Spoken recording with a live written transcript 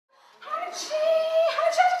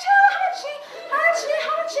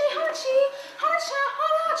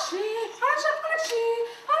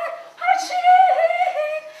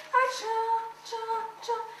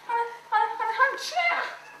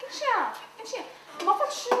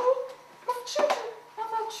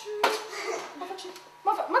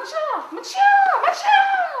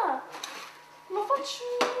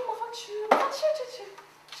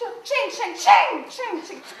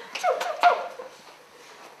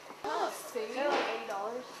See? They're like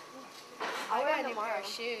 $80. I got a new pair of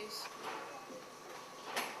shoes.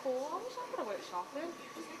 Cool. I wish I could have went shopping.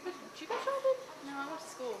 Did you go shopping? No, I went to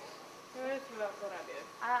school. That's what I did.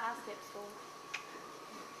 I skipped school.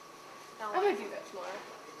 I'm gonna do that tomorrow.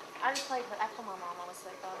 I just played, but I told my mom I was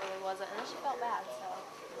sick, but I really wasn't, and then she felt bad, so.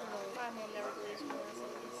 My mom never believes me.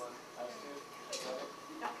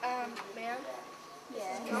 Ma'am?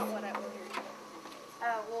 Yeah. This is not what I ordered.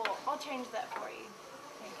 Well, I'll change that for you.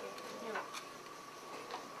 Thank you.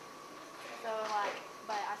 So, like,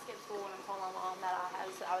 but I skipped school and I told my mom that I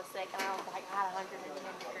was sick, and I was like, I had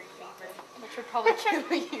 110-degree fever, which would probably kill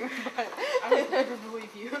you, but I would never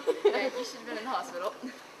believe you. Yeah, you should have been in the hospital.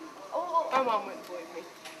 Oh, My mom wouldn't believe me.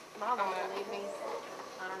 my mom won't believe me.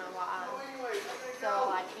 I don't know why. So,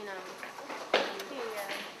 like, you know,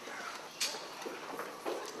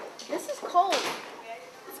 this is cold.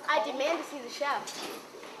 I demand to see the chef.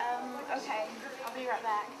 Okay. I'll be right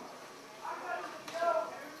back.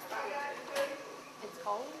 It's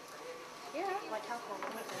cold? Yeah. Like how cold?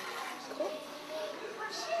 It's cool.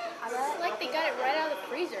 I It's bet. like they got it right out of the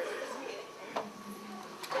freezer.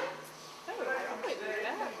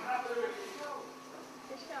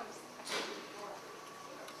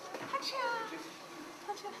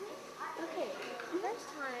 Okay. First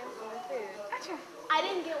time on food. I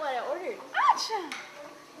didn't get what I ordered.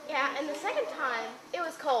 Yeah, and the second time, it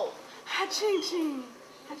was cold.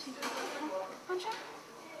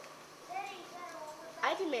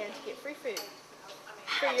 I demand to get free food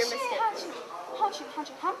for your mistake.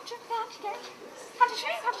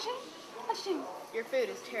 Your food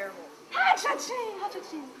is terrible.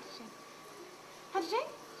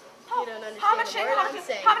 You don't understand a word I'm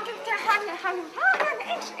saying.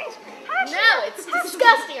 No, it's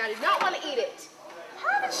disgusting. I do not want to eat it.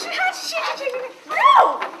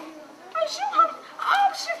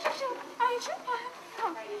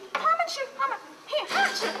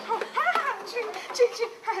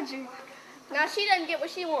 Now she doesn't get what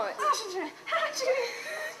she wants.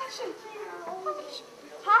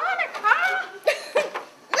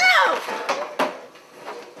 No!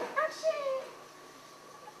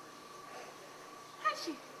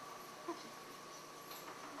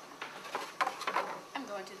 I'm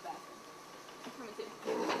going to the bathroom. Me too.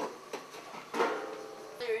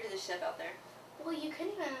 Really rude to the chef out there. Well, you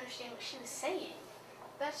couldn't even understand what she was saying.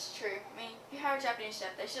 That's true. I mean, if you hire a Japanese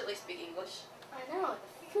chef, they should at least speak English. I know,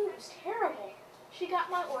 the food was terrible. She got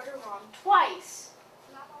my order wrong twice.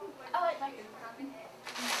 I like it.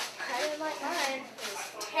 I didn't like mine. It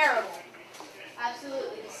was terrible.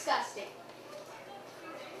 Absolutely disgusting.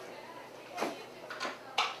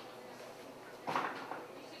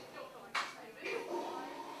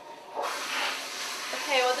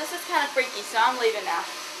 Okay, well this is kind of freaky, so I'm leaving now.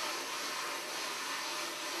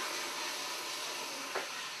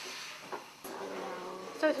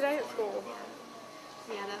 So today at school,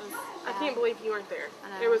 Yeah, that was. I can't believe you weren't there. I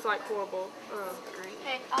know. It was like horrible. Great.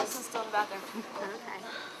 Hey, Allison's still in the bathroom. Okay.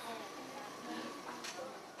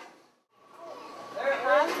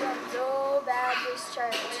 I'm from Joel Baptist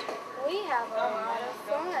Church. We have a lot of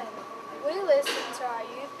fun. We listen to our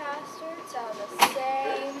youth pastor tell the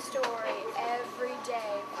same story every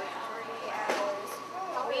day for 3 hours.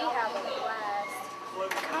 We have a blast.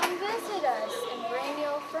 Come visit us and bring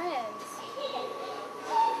your friends.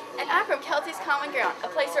 And I'm from Kelsey's Common Ground, a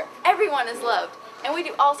place where everyone is loved. And we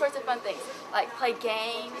do all sorts of fun things, like play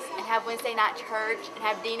games, and have Wednesday night church, and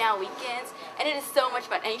have DNow weekends. And it is so much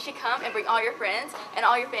fun. And you should come and bring all your friends, and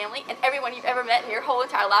all your family, and everyone you've ever met in your whole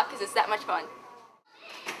entire life, because it's that much fun.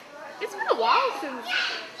 It's been a while since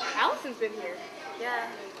Allison's been here. Yeah,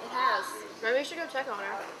 it has. Maybe we should go check on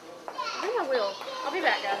her. I think I will. I'll be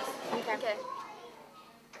back, guys. Okay.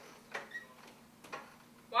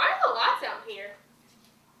 Why are the lights out here?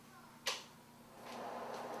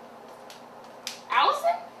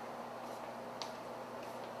 Allison?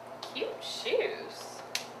 Cute shoes.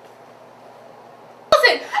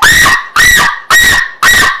 Allison!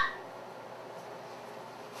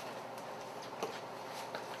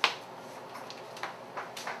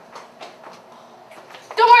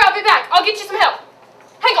 Don't worry, I'll be back. I'll get you some help.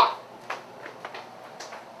 Hang on.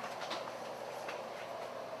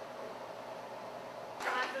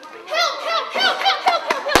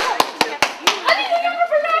 I need a number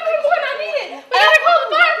for 911. I need it. I gotta call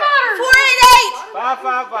the firefighters. 488!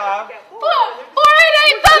 555.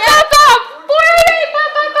 488 555. 488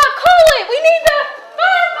 555. Call it. We need the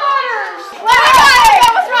firefighters.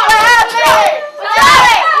 What's wrong? What happened?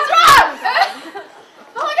 What's wrong?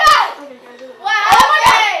 Oh my god! What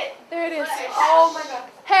happened? There it is. Oh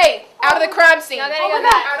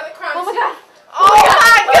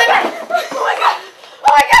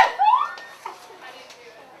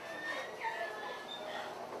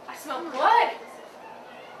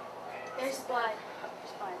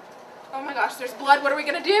blood. What are we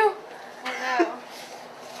gonna do? I know.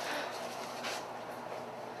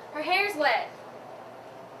 Her hair's wet.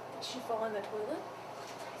 Did she fall in the toilet?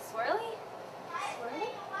 Swirly?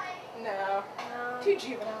 No. Too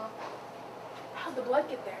juvenile. How'd the blood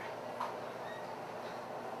get there?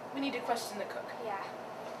 We need to question the cook. Yeah.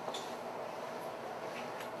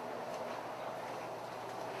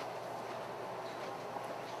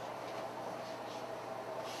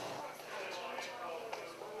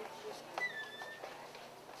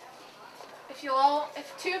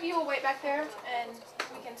 If two of you will wait back there and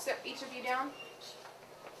we can sit each of you down.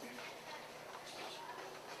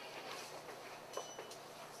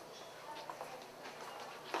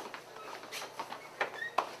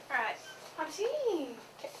 Alright. Hachi!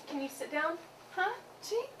 Can you sit down? Huh?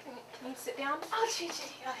 Chi? Can you sit down? Oh, Chi.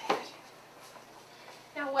 Okay.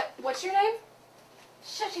 Now what's your name?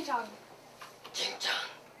 Shachi-chan.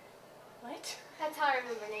 What? That's how I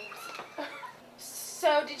remember names.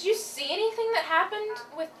 So, did you see anything that happened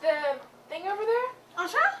with the thing over there?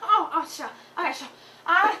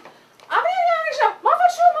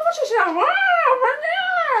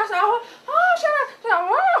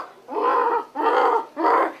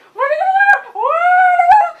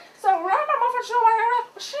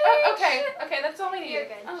 Okay, that's all we need. You're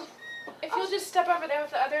good. If you'll just step over there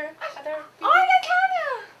with the other people.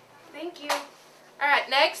 Thank you. All right,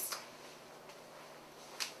 next.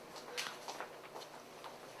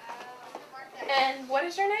 And what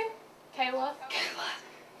is your name? Kayla.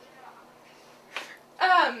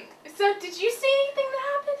 So did you see anything that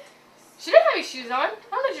happened? She didn't have any shoes on. I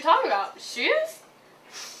don't know what you're talking about. Shoes?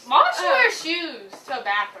 Why would she wear shoes to a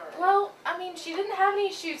bathroom? Well, I mean, she didn't have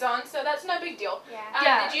any shoes on, so that's no big deal.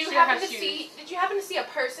 Yeah, Did you she happen didn't to have see? shoes. Did you happen to see a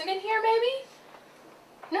person in here, maybe?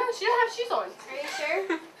 No, she didn't have shoes on. Are you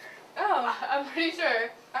sure? Oh, I'm pretty sure.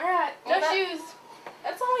 all right. No Well, shoes.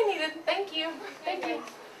 That's all we needed. Thank you. Thank you.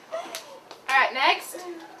 All right, next.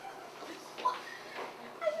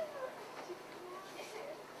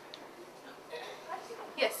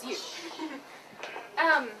 Yes, you.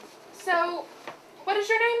 So, what is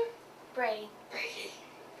your name? Brady.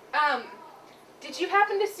 Did you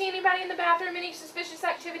happen to see anybody in the bathroom? Any suspicious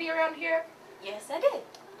activity around here? Yes, I did.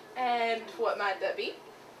 And what might that be?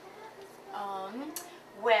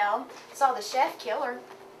 Well, saw the chef kill her.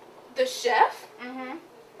 The chef? Mm-hmm.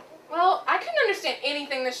 Well, I couldn't understand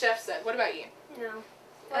anything the chef said. What about you? No.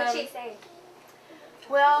 What'd she say?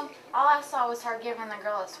 Well, all I saw was her giving the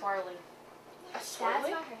girl a swirly. A That's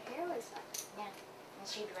swirly? why her hair was wet. And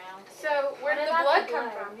she drowned. So, where did the about blood the come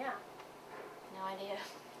blood? from? Yeah. No idea.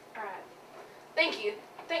 Alright. Thank you.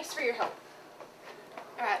 Thanks for your help.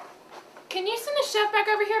 Alright. Can you send the chef back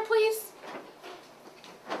over here, please?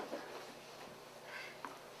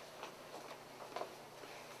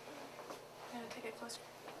 I'm gonna take it closer.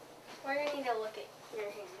 We're gonna need to look at your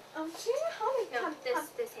hand. Oh, gee, honey. No,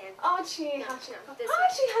 this hand. Oh, gee, No, hachi. no, this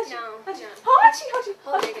Hachi, one. hachi. No, Hachi. no. Hachi, hachi.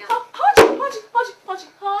 Hold it down. Hachi, hachi, hachi, hachi,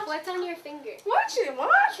 hachi. What's on your finger? Hachi, hachi,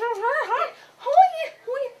 hachi.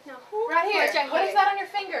 No. Right here. What's right What is here? that on your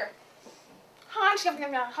finger?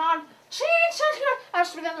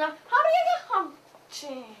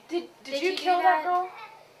 Did you you kill do that that? girl?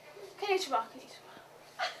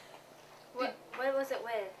 What was it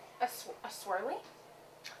with? A swirly?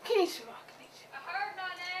 Konnichiwa.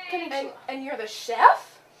 And you're the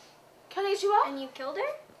chef? Konnichiwa. And you killed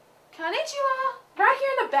her? Konnichiwa. Right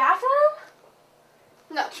here in the bathroom?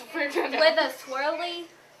 No, With a swirly?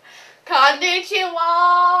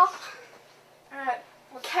 Konnichiwa. Alright.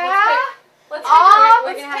 Let's Let's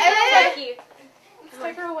We're take gonna her. have to take you. Let's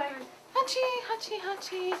take her away. Hachi, hachi,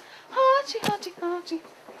 hachi. Hachi, hachi, hachi.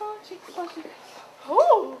 Hachi, hachi.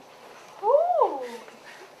 Oh. Oh.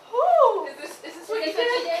 Oh. Is this what you Is this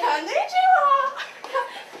what you did? did? Konnichiwa.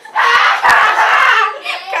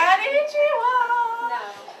 Konnichiwa. No.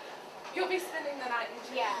 You'll be spending the night in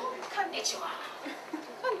jail. Yeah. Konnichiwa.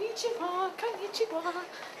 Konnichiwa, konnichiwa,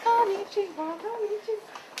 konnichiwa, konnichiwa,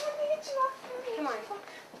 konnichiwa. Come on.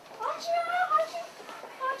 Hachi, hachi,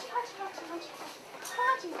 hachi, hachi, hachi,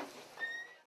 hachi, hachi.